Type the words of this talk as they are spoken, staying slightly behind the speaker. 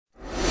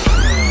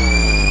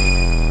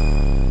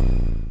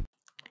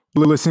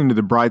You're listening to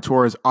the Bri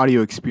Torres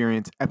audio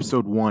experience,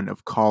 episode 1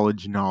 of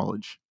College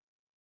Knowledge.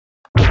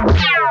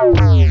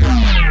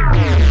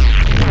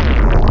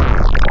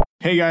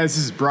 Hey guys, this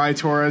is Bri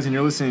Torres, and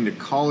you're listening to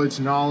College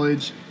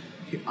Knowledge.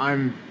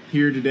 I'm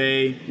here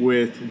today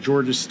with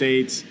Georgia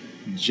State's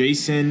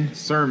Jason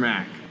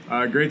Cermak.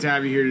 Great to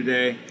have you here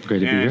today. Great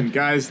to be here. And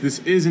guys, this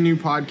is a new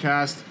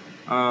podcast.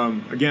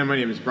 Again, my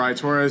name is Bri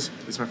Torres.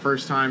 It's my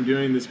first time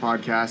doing this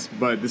podcast,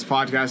 but this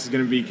podcast is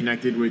going to be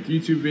connected with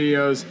YouTube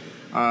videos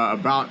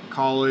about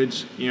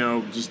college,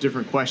 just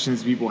different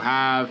questions people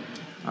have,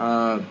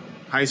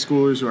 high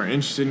schoolers who are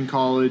interested in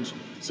college.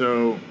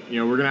 So,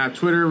 we're going to have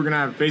Twitter, we're going to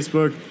have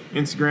Facebook,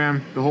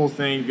 Instagram, the whole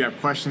thing. If you have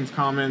questions,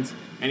 comments,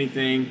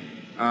 anything,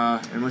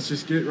 and let's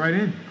just get right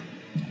in.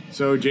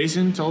 So,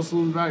 Jason, tell us a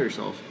little bit about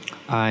yourself.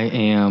 I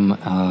am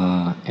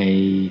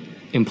a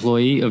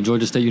employee of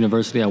Georgia State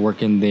University. I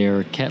work in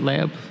their CAT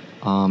lab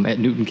at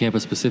Newton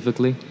campus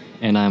specifically,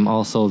 and I'm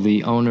also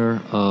the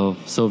owner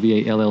of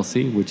Soviet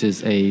LLC, which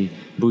is a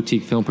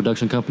boutique film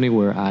production company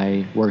where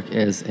I work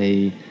as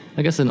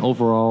an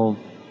overall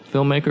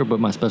filmmaker, but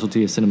my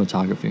specialty is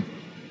cinematography.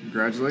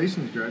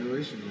 Congratulations.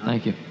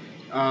 Thank you.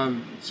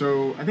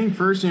 So I think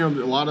first, a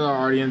lot of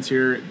our audience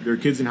here, they're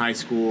kids in high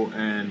school,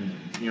 and,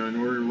 in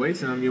order to relate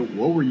to them,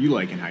 what were you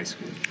like in high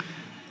school?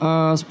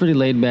 I was a pretty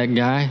laid-back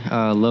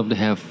guy. Loved to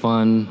have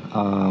fun,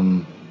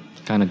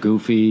 kind of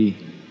goofy.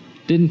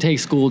 Didn't take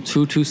school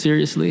too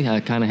seriously.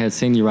 I kind of had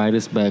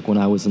senioritis back when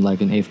I was in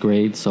 8th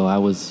grade, so I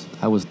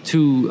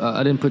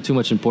didn't put too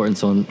much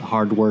importance on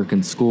hard work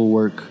and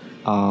schoolwork,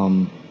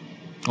 on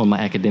my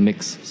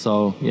academics.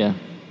 So yeah.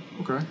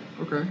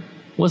 Okay.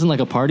 Wasn't like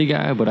a party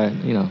guy, but I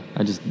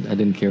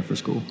didn't care for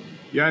school.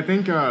 Yeah, I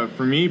think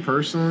for me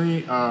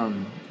personally,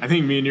 I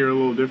think me and you are a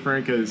little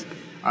different because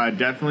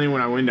definitely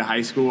when I went to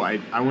high school,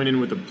 I went in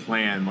with a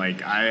plan.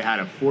 I had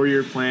a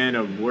 4-year plan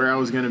of where I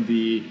was going to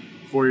be.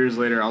 4 years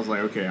later, I was like,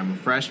 okay, I'm a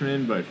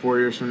freshman, but 4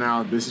 years from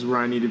now, this is where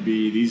I need to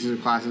be. These are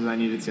the classes I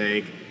need to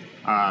take.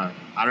 I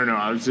don't know.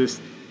 I was just,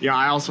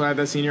 I also had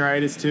that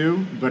senioritis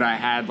too, but I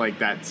had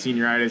that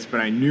senioritis, but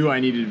I knew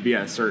I needed to be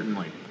at a certain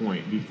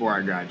point before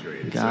I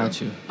graduated.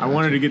 Gotcha. I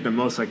wanted to get the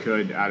most I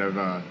could out of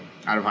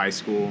high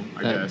school,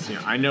 I guess.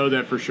 I know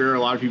that for sure.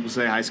 A lot of people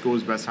say high school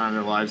is the best time of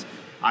their lives.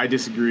 I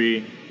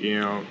disagree.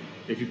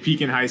 If you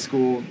peak in high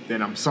school,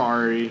 then I'm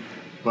sorry.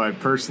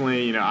 But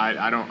personally,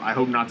 I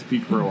hope not to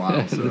peak for a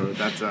while. So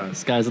that's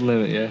sky's the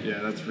limit, yeah. Yeah,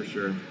 that's for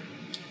sure.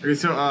 Okay,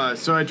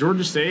 so at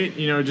Georgia State,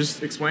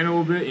 just explain a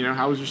little bit.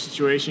 How was your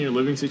situation, your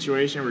living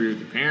situation? Were you with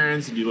your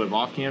parents? Did you live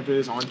off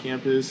campus, on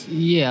campus?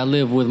 Yeah, I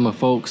live with my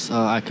folks.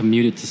 I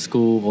commuted to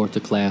school or to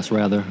class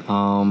rather.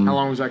 How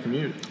long was that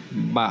commute?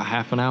 About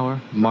half an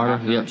hour.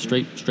 MARTA. Yep,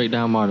 straight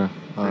down MARTA.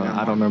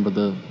 I don't remember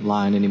the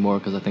line anymore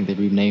because I think they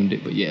renamed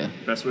it, but yeah.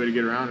 Best way to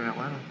get around in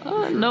Atlanta?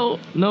 Sure.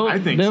 No. I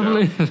think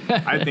definitely. So.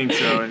 I think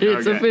so.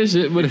 It's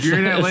efficient, but if you're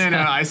in Atlanta,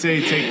 I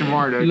say take the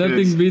MARTA.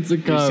 Nothing beats a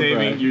car.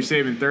 You're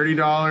saving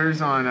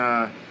 $30 on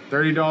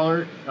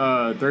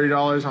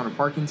 $30 on a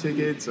parking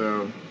ticket.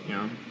 So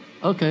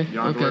Okay. You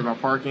don't have to worry about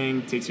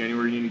parking. It takes you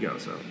anywhere you need to go.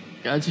 So.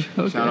 Gotcha.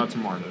 Okay. Shout out to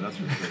MARTA. That's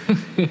for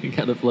sure.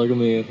 Gotta plug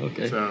them in.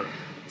 Okay.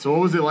 So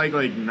what was it like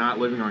not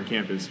living on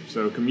campus?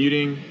 So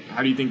commuting,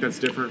 how do you think that's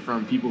different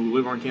from people who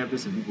live on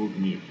campus and people who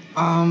commute?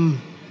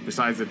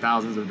 Besides the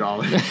thousands of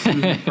dollars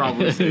you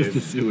probably saved. The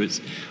sewage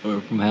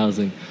or from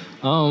housing.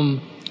 Let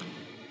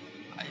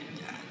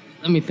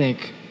me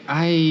think.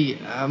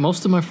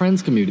 Most of my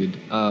friends commuted.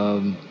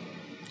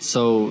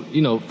 So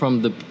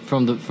from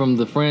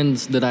the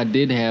friends that I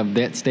did have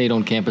that stayed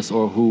on campus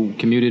or who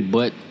commuted,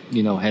 but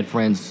had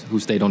friends who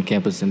stayed on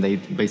campus and they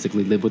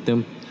basically lived with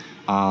them.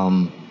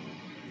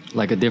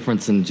 A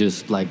difference in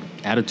just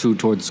attitude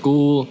towards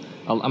school.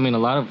 I mean, a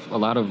lot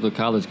of the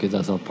college kids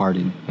I saw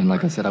partied, and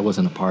like I said, I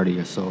wasn't a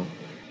partier, so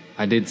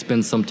I did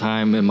spend some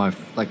time in my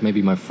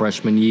maybe my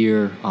freshman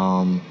year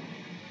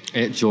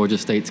at Georgia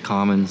State's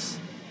Commons,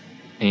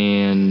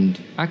 and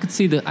I could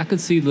see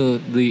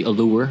the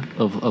allure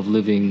of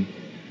living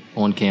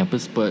on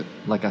campus, but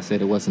like I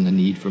said, it wasn't a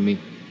need for me.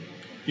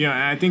 Yeah,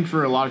 and I think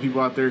for a lot of people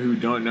out there who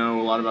don't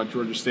know a lot about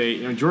Georgia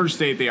State, Georgia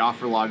State, they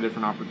offer a lot of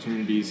different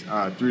opportunities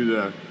through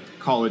the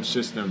college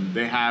system.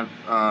 They have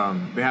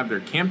their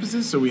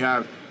campuses, so we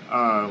have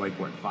 5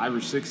 or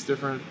 6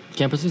 different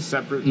campuses,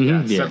 separate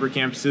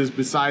campuses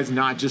besides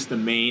not just the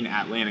main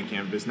Atlanta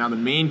campus. Now the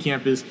main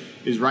campus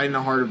is right in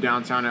the heart of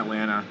downtown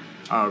Atlanta,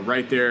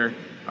 right there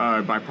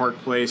by Park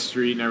Place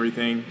Street and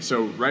everything.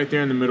 So right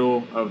there in the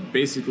middle of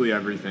basically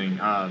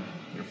everything.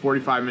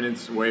 45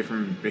 minutes away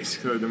from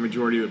basically the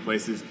majority of the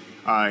places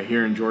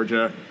here in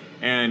Georgia.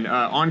 And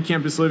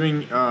on-campus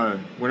living,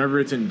 whenever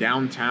it's in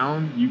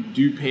downtown, you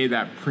do pay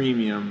that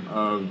premium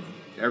of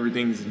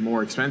everything's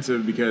more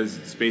expensive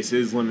because space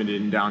is limited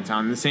in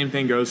downtown. And the same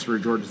thing goes for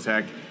Georgia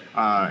Tech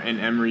and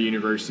Emory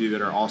University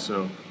that are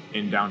also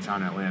in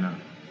downtown Atlanta.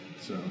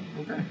 So,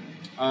 okay.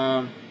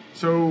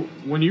 So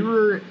when you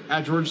were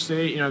at Georgia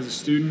State, as a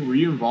student, were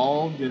you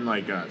involved in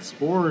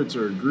sports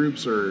or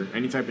groups or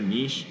any type of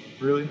niche?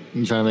 Really?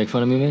 You trying to make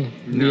fun of me, man?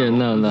 No. Yeah,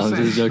 no. I'm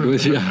just joking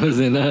with you. I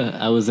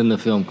was in the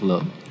film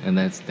club. and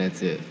that's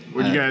it.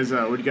 What do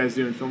you guys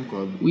do in film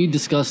club? We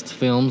discussed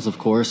films, of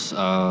course.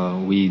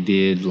 We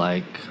did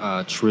like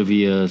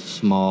trivia,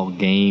 small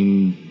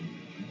game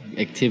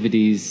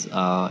activities,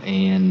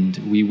 and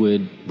we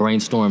would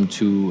brainstorm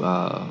to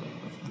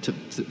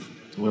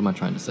what am I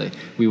trying to say?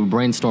 We would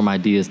brainstorm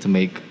ideas to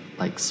make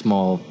like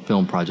small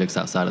film projects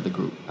outside of the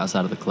group,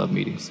 outside of the club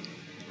meetings.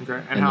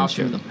 Okay. And how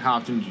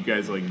often did you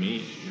guys like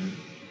meet?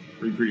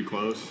 Were you pretty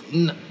close?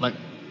 Like,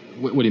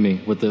 what do you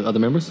mean with the other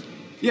members?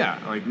 Yeah,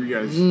 like were you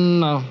guys?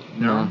 No.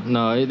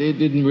 It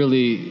didn't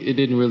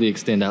really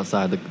extend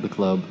outside the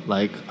club.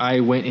 Like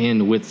I went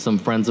in with some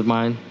friends of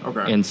mine,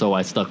 okay, and so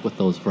I stuck with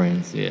those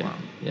friends. Yeah, wow.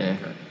 Yeah.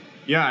 Okay.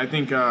 Yeah, I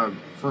think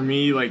for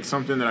me, like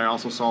something that I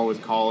also saw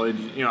with college.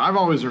 I've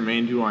always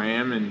remained who I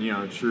am,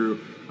 and true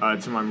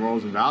to my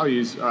morals and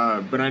values.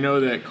 But I know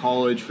that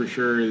college for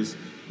sure is,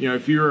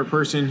 if you were a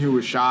person who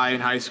was shy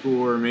in high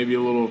school or maybe a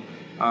little,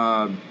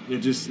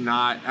 just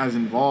not as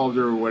involved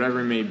or whatever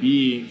it may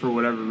be for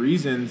whatever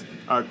reasons,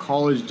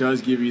 college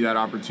does give you that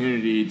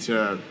opportunity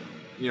to,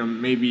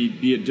 maybe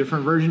be a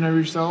different version of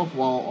yourself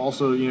while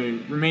also,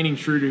 remaining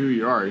true to who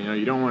you are.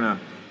 You don't want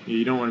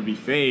to be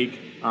fake.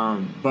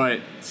 But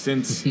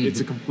since it's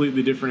a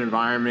completely different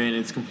environment,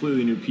 it's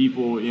completely new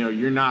people,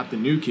 you're not the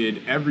new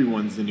kid,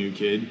 everyone's the new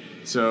kid.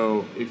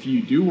 So if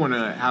you do want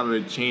to have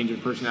a change of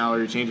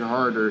personality or change of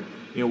heart or,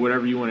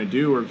 whatever you want to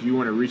do, or if you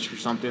want to reach for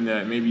something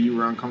that maybe you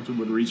were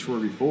uncomfortable to reach for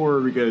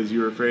before because you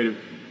were afraid of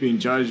being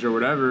judged or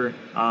whatever,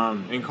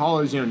 in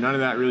college, none of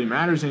that really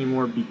matters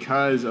anymore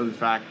because of the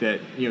fact that,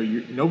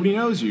 nobody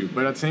knows you,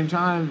 but at the same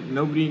time,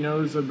 nobody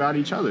knows about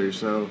each other.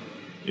 So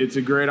it's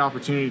a great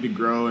opportunity to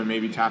grow and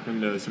maybe tap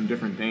into some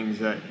different things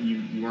that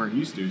you weren't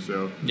used to.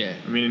 So, yeah.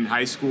 I mean, in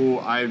high school,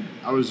 I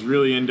was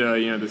really into,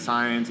 the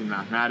science and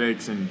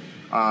mathematics, and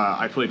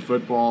I played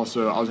football.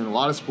 So I was in a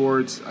lot of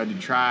sports. I did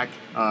track,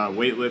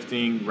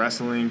 weightlifting,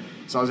 wrestling.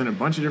 So I was in a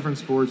bunch of different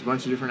sports, a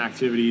bunch of different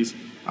activities.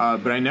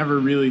 But I never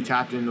really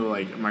tapped into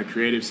like my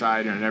creative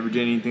side, and I never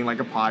did anything like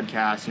a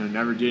podcast,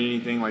 never did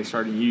anything like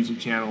starting a YouTube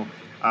channel.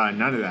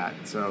 None of that.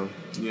 So,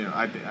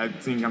 I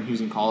think I'm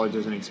using college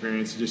as an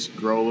experience to just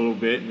grow a little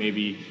bit,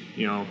 maybe,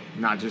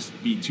 not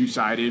just be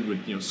two-sided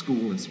with,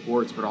 school and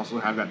sports, but also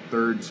have that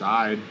third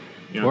side.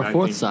 Or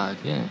fourth side,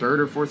 yeah. Third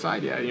or fourth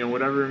side, yeah.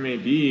 Whatever it may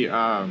be,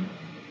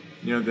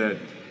 that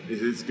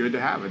it's good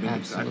to have. I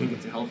think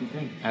it's a healthy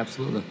thing.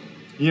 Absolutely.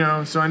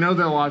 So I know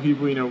that a lot of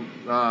people, we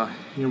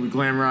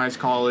glamorize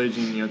college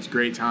and, it's a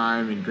great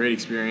time and great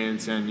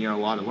experience and, a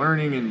lot of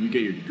learning, and you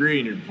get your degree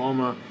and your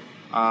diploma.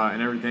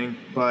 And everything,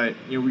 but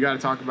we got to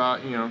talk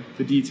about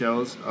the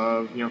details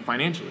of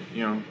financially.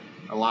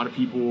 A lot of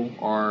people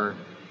are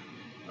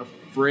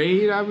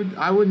afraid.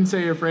 I wouldn't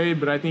say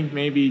afraid, but I think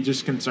maybe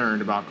just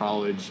concerned about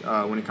college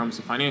when it comes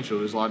to financial.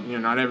 There's a lot.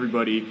 Not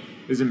everybody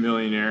is a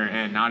millionaire,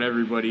 and not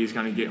everybody is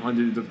going to get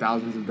hundreds of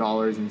thousands of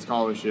dollars in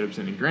scholarships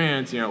and in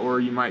grants. Or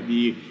you might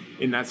be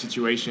in that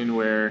situation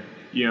where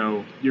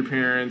your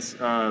parents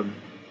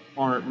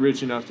aren't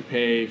rich enough to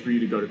pay for you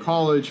to go to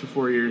college for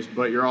 4 years,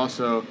 but you're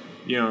also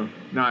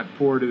not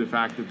poor to the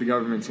fact that the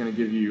government's going to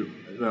give you,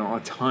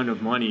 a ton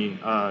of money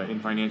in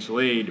financial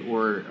aid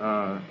or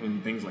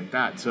in things like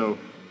that. So,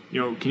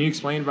 can you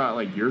explain about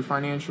like your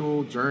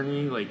financial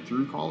journey like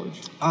through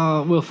college?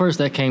 Well, first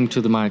that came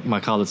to my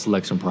college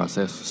selection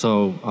process.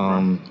 So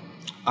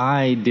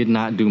I did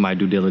not do my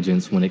due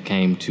diligence when it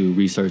came to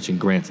researching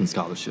grants and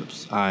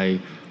scholarships.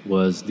 I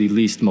was the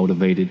least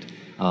motivated.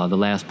 The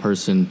last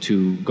person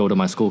to go to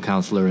my school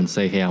counselor and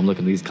say, hey, I'm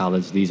looking at these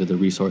colleges, these are the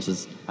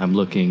resources I'm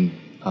looking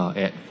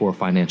at for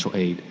financial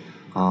aid.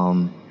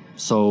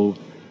 So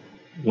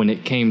when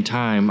it came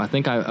time, I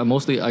think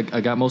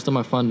I got most of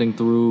my funding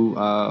through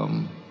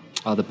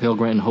the Pell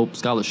Grant and Hope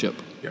Scholarship.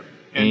 Yep.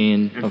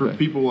 And for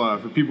people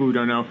who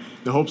don't know,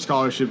 the Hope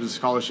Scholarship is a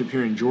scholarship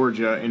here in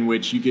Georgia in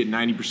which you get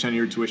 90% of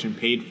your tuition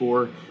paid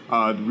for.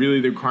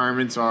 Really, the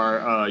requirements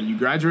are you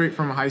graduate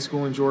from a high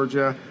school in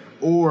Georgia,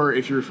 or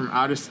if you're from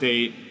out of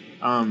state,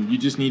 you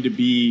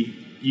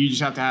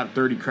just have to have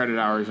 30 credit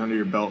hours under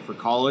your belt for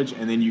college,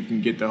 and then you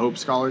can get the Hope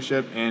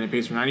Scholarship, and it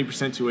pays for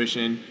 90%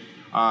 tuition.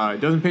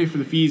 It doesn't pay for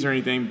the fees or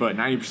anything, but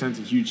 90% is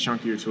a huge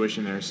chunk of your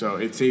tuition there, so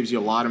it saves you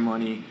a lot of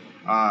money.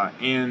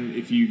 And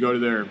if you go to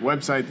their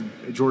website,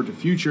 the Georgia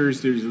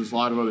Futures, there's a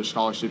lot of other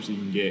scholarships you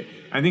can get.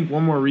 I think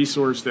one more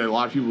resource that a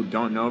lot of people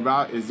don't know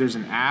about is there's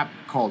an app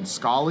called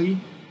Scholly.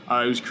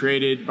 It was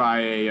created by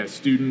a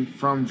student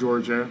from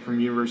Georgia,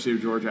 from University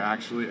of Georgia,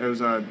 actually. It was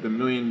the $1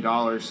 Million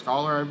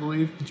Scholar, I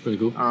believe. That's pretty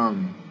cool.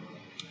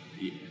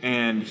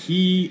 And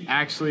he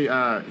actually,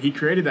 he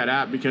created that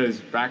app because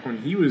back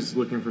when he was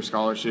looking for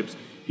scholarships,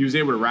 he was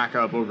able to rack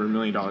up over $1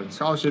 million in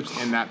scholarships,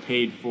 and that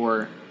paid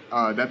for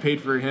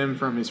him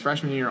from his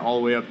freshman year all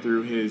the way up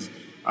through his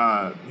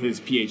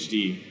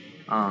PhD.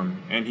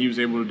 And he was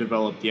able to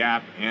develop the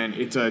app, and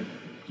it's $3,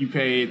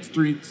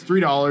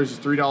 it's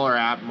 $3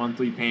 app,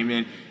 monthly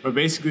payment, but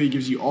basically it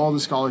gives you all the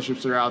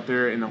scholarships that are out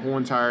there in the whole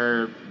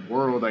entire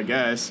world, I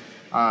guess,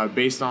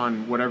 based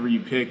on whatever you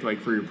pick, like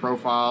for your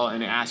profile,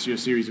 and it asks you a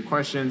series of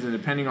questions, and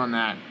depending on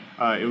that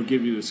it will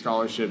give you the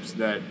scholarships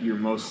that you're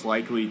most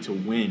likely to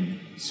win.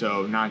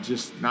 So not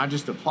just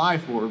apply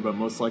for, but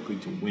most likely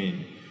to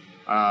win.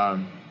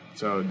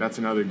 So that's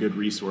another good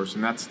resource,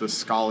 and that's the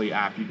Scholly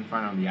app you can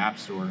find on the App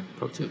Store.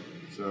 Pro tip.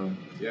 So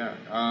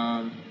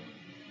yeah,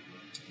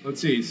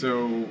 let's see.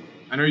 So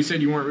I know you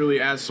said you weren't really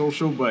as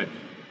social, but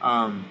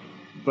can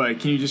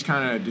you just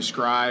kind of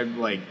describe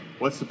like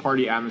what's the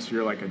party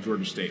atmosphere like at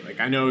Georgia State? Like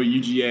I know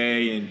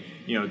UGA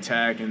and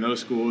Tech and those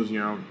schools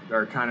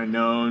are kind of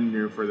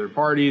known for their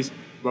parties,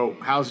 but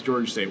how's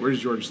Georgia State? Where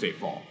does Georgia State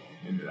fall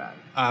into that?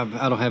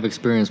 I don't have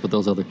experience with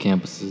those other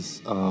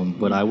campuses,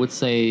 but I would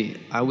say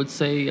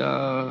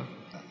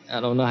I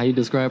don't know how you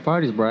describe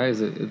parties, Bryce.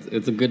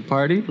 It's a good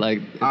party.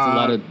 Like it's a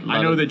lot of.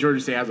 I know that Georgia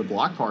State has a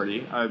block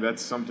party.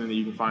 That's something that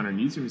you can find on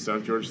YouTube and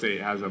stuff. Georgia State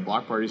has a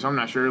block party, so I'm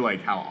not sure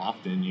like how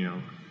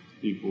often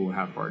people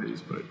have parties,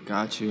 but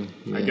got you.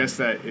 Yeah. I guess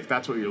that if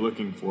that's what you're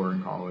looking for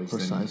in college,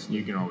 Precisely. then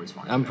you can always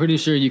find. I'm pretty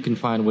sure you can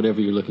find whatever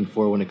you're looking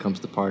for when it comes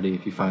to party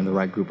if you find the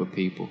right group of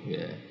people.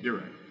 Yeah. You're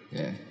right.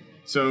 Yeah.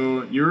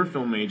 So you're a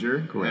film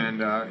major.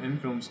 Correct. And in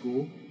film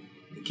school.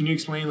 Can you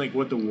explain like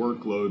what the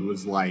workload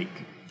was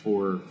like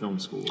for film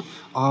school?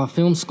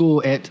 Film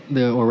school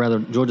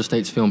Georgia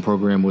State's film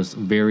program was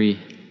very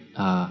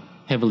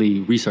heavily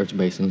research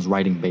based and was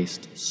writing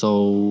based.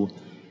 So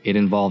it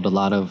involved a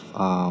lot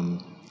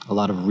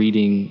of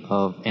reading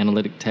of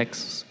analytic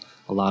texts,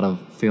 a lot of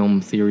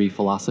film theory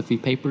philosophy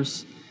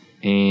papers,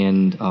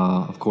 and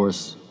of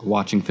course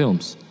watching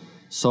films.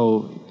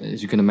 So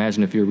as you can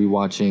imagine, if you're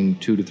rewatching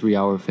 2 to 3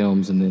 hour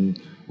films and then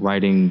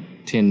writing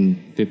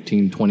 10,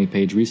 15, 20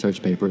 page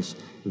research papers,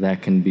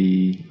 that can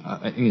be,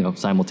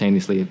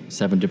 simultaneously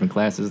 7 different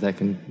classes, that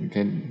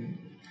can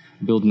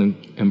build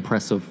an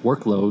impressive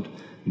workload.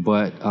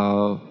 But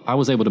I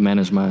was able to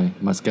manage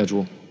my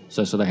schedule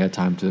such that I had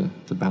time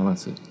to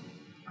balance it.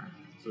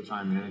 So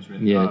time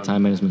management. Yeah,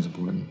 time management is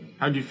important.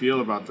 How did you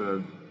feel about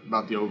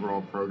the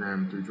overall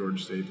program through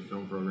Georgia State, the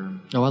film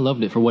program? Oh, I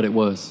loved it for what it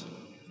was.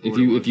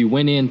 If you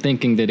went in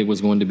thinking that it was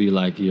going to be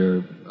like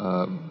your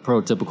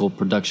prototypical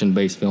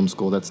production-based film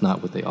school, that's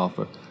not what they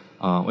offer.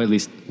 At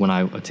least when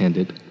I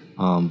attended.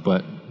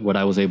 But what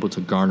I was able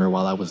to garner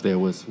while I was there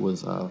was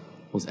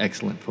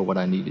excellent for what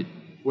I needed.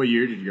 What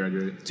year did you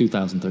graduate?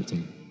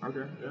 2013. Okay,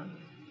 yeah,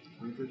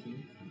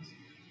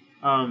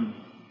 2013.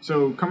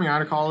 So coming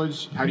out of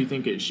college, how do you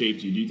think it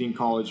shaped you? Do you think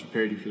college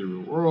prepared you for the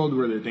real world?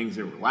 Were there things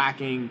that were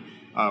lacking?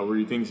 Were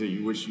there things that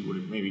you wish you would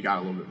have maybe got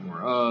a little bit more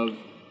of?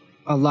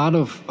 A lot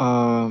of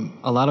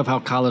how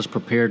college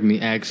prepared me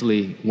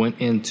actually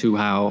went into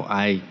how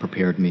I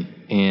prepared me,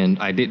 and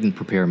I didn't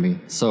prepare me.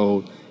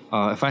 So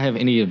if I have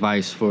any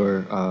advice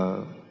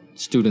for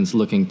students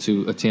looking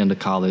to attend a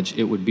college,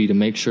 it would be to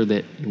make sure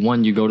that,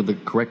 1, you go to the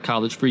correct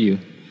college for you,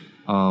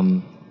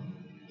 and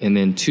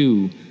then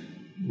 2,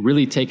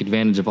 really take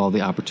advantage of all the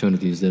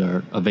opportunities that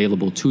are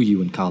available to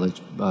you in college,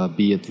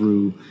 be it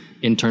through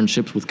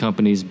internships with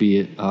companies, be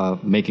it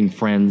making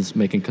friends,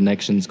 making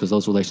connections, because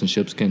those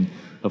relationships can,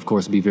 of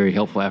course, be very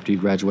helpful after you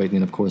graduate, and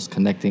then, of course,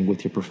 connecting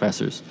with your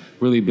professors,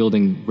 really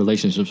building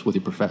relationships with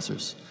your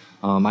professors.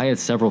 I had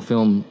several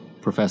film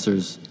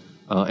professors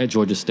at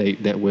Georgia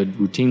State that would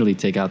routinely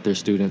take out their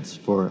students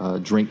for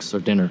drinks or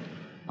dinner,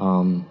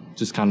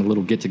 just kind of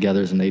little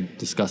get-togethers, and they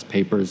discuss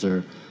papers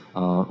or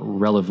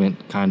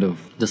relevant kind of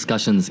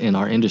discussions in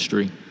our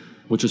industry,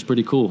 which was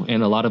pretty cool.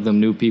 And a lot of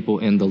them knew people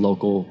in the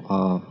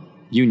local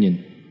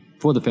union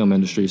for the film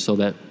industry, so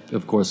that,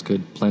 of course,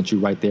 could plant you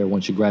right there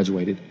once you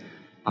graduated,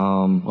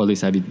 or at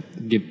least have you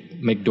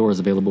make doors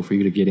available for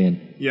you to get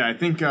in. Yeah, I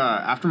think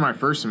after my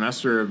first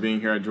semester of being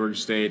here at Georgia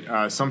State,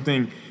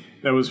 something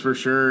that was for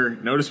sure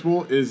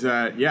noticeable is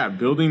that,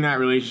 building that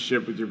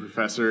relationship with your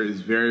professor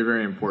is very,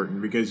 very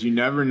important, because you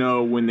never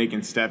know when they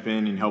can step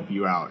in and help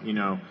you out.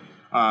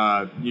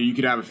 You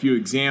could have a few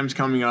exams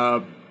coming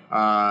up,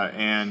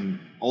 and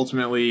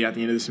ultimately at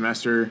the end of the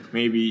semester,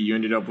 maybe you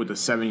ended up with a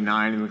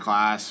 79 in the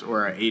class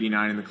or an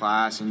 89 in the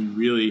class, and you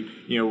really,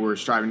 were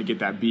striving to get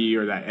that B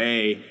or that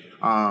A,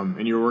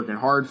 and you're working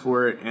hard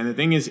for it. And the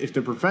thing is, if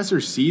the professor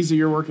sees that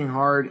you're working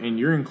hard and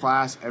you're in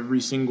class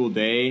every single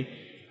day,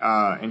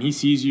 and he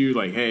sees you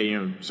like,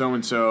 hey,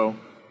 so-and-so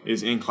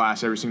is in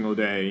class every single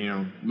day,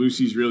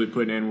 Lucy's really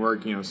putting in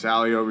work,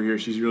 Sally over here,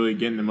 she's really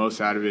getting the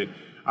most out of it.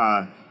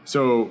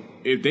 So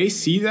if they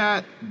see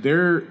that,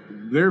 they're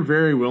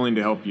very willing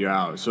to help you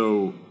out.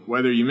 So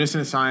whether you miss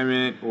an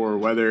assignment or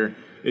whether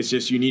it's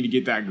just you need to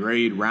get that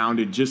grade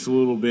rounded just a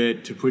little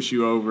bit to push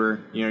you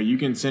over, you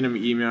can send them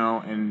an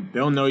email and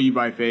they'll know you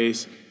by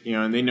face,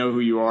 and they know who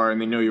you are,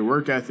 and they know your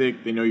work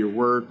ethic, they know your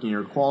work and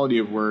your quality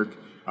of work.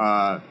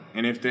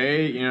 And if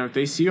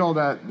they see all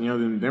that,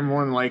 then they're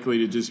more than likely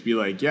to just be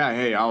like, yeah,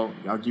 hey, I'll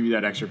give you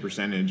that extra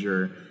percentage,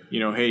 or,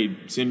 hey,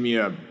 send me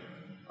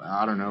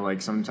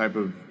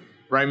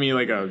write me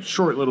like a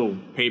short little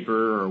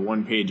paper or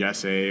 1-page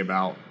essay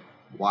about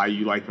why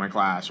you liked my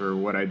class or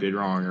what I did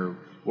wrong or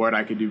what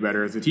I could do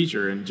better as a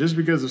teacher. And just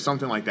because of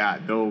something like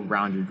that, they'll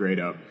round your grade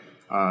up,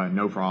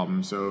 no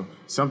problem. So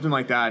something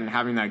like that, and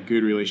having that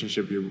good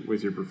relationship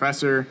with your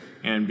professor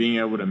and being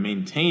able to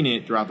maintain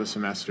it throughout the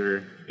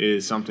semester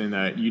is something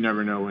that you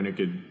never know when it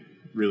could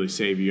really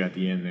save you at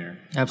the end there.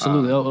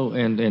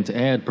 Absolutely. And to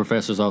add,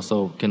 professors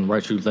also can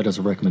write you letters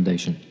of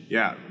recommendation.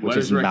 Yeah, which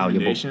letters is of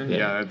valuable. recommendation.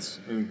 Yeah, that's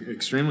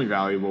extremely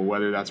valuable,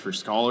 whether that's for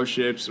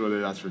scholarships,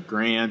 whether that's for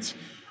grants,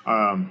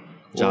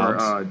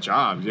 Jobs. or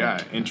jobs,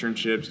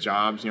 internships,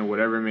 jobs,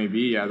 whatever it may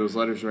be. Yeah, those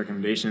letters of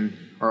recommendation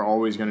are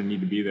always going to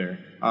need to be there.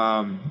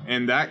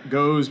 And that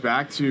goes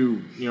back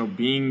to,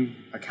 being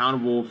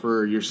accountable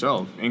for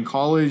yourself. In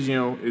college,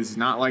 is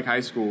not like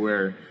high school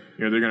where,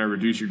 they're going to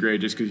reduce your grade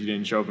just because you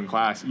didn't show up in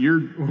class. Your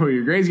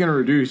grade's going to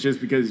reduce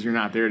just because you're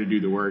not there to do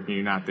the work and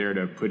you're not there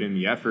to put in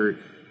the effort.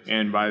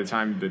 And by the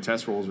time the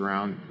test rolls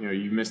around,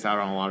 you missed out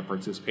on a lot of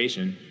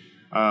participation.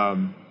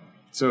 And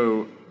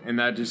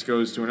that just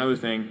goes to another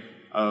thing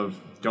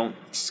of don't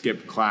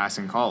skip class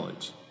in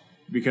college.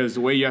 Because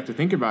the way you have to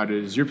think about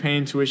it is you're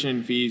paying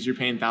tuition fees, you're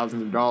paying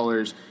thousands of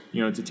dollars,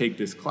 to take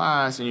this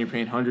class, and you're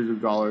paying hundreds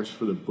of dollars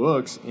for the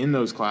books in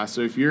those classes.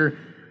 So if you're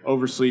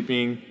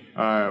oversleeping,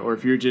 or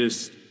if you're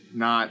just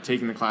not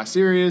taking the class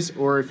serious,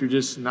 or if you're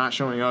just not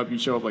showing up, you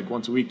show up like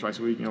once a week, twice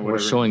a week, whatever. Or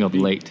showing up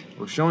late.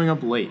 Or showing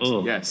up late,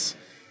 yes.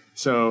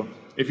 So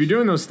if you're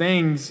doing those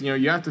things,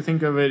 you have to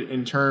think of it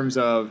in terms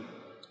of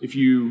if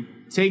you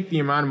take the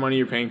amount of money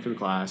you're paying for the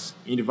class,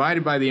 you divide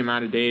it by the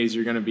amount of days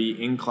you're going to be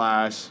in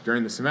class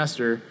during the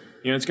semester,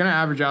 it's going to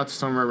average out to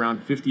somewhere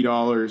around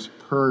 $50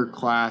 per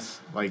class,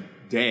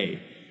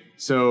 day.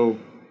 So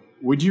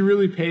would you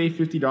really pay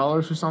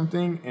 $50 for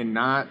something and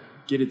not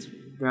get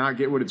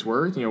what it's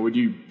worth? Would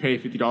you pay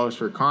 $50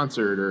 for a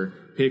concert or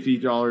pay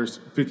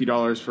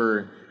 $50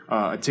 for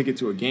a ticket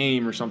to a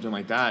game or something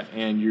like that,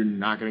 and you're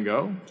not going to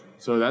go?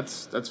 So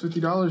that's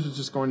 $50 is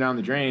just going down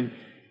the drain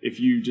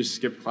if you just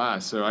skip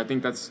class. So I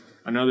think that's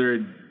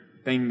another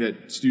thing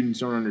that students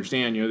don't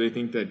understand. They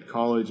think that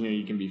college,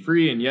 you can be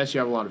free, and yes, you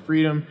have a lot of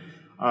freedom,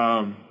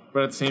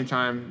 but at the same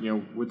time,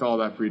 with all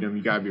that freedom,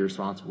 you gotta be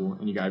responsible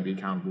and you gotta be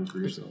accountable for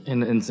yourself.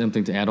 And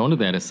something to add on to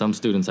that is some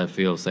students, I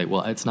feel, say,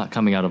 well, it's not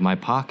coming out of my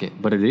pocket,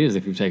 but it is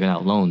if you've taken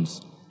out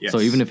loans. Yes. So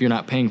even if you're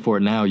not paying for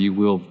it now, you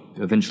will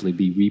eventually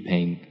be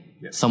repaying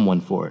someone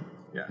for it.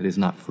 Yeah. It is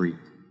not free.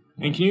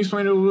 And can you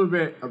explain a little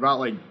bit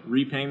about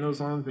repaying those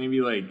loans, maybe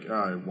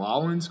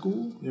while in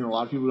school? A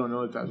lot of people don't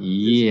know that.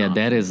 Yeah,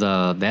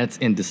 that's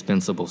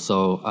indispensable.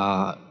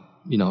 So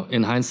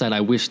in hindsight,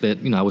 I wish that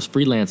I was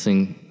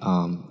freelancing.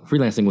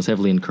 Freelancing was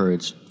heavily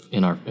encouraged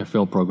in our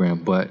film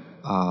program, but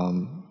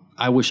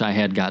I wish I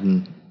had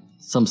gotten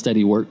some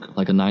steady work,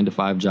 like a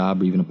 9-to-5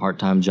 job or even a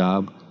part-time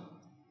job,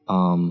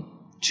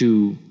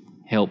 to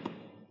help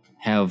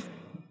have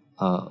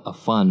a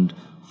fund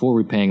for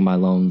repaying my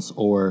loans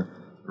or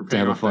to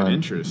have a fund.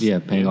 Interest. Yeah,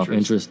 paying off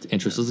interest.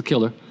 Interest is a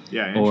killer.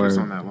 Yeah, interest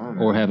on that loan.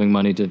 Or having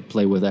money to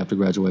play with after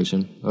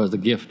graduation, or as a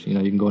gift. You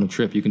can go on a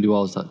trip. You can do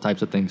all those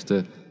types of things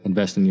to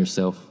invest in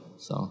yourself.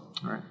 So. All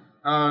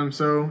right.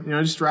 So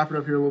just to wrap it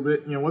up here a little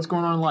bit. What's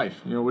going on in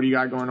life? What do you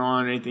got going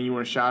on? Anything you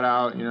want to shout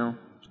out? I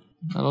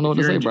don't know what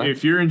to say, bro.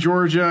 If you're in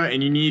Georgia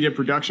and you need a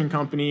production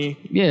company,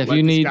 if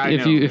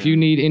you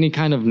need any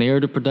kind of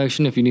narrative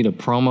production, if you need a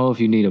promo, if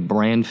you need a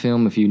brand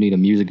film, if you need a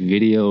music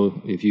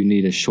video, if you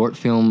need a short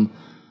film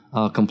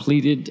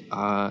completed,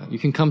 you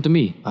can come to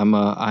me. I'm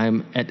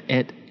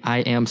at I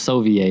am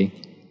Sovier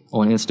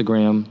on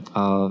Instagram,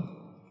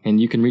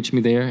 and you can reach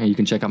me there, and you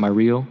can check out my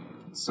reel.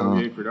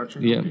 Sovier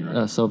production company,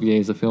 right? Sovier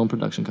is a film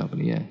production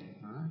company. Yeah.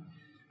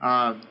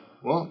 All right.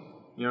 Well,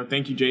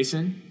 thank you,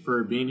 Jason,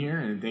 for being here,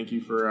 and thank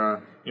you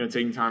for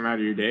taking time out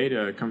of your day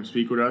to come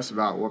speak with us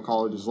about what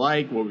college is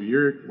like, what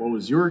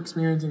was your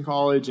experience in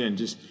college, and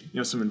just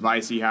some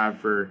advice you have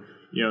for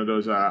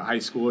those high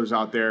schoolers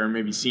out there, or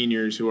maybe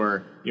seniors who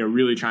are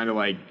really trying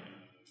to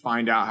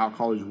find out how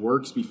college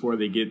works before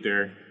they get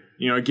there.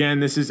 Again,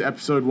 this is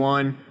episode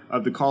 1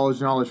 of the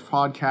College Knowledge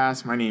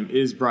Podcast. My name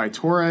is Bry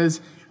Torres.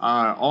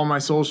 All my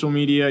social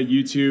media,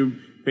 YouTube,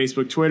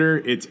 Facebook, Twitter,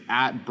 it's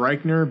at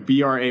Bryckner,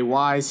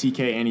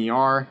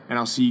 BRAYCKNER, and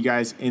I'll see you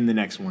guys in the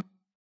next one.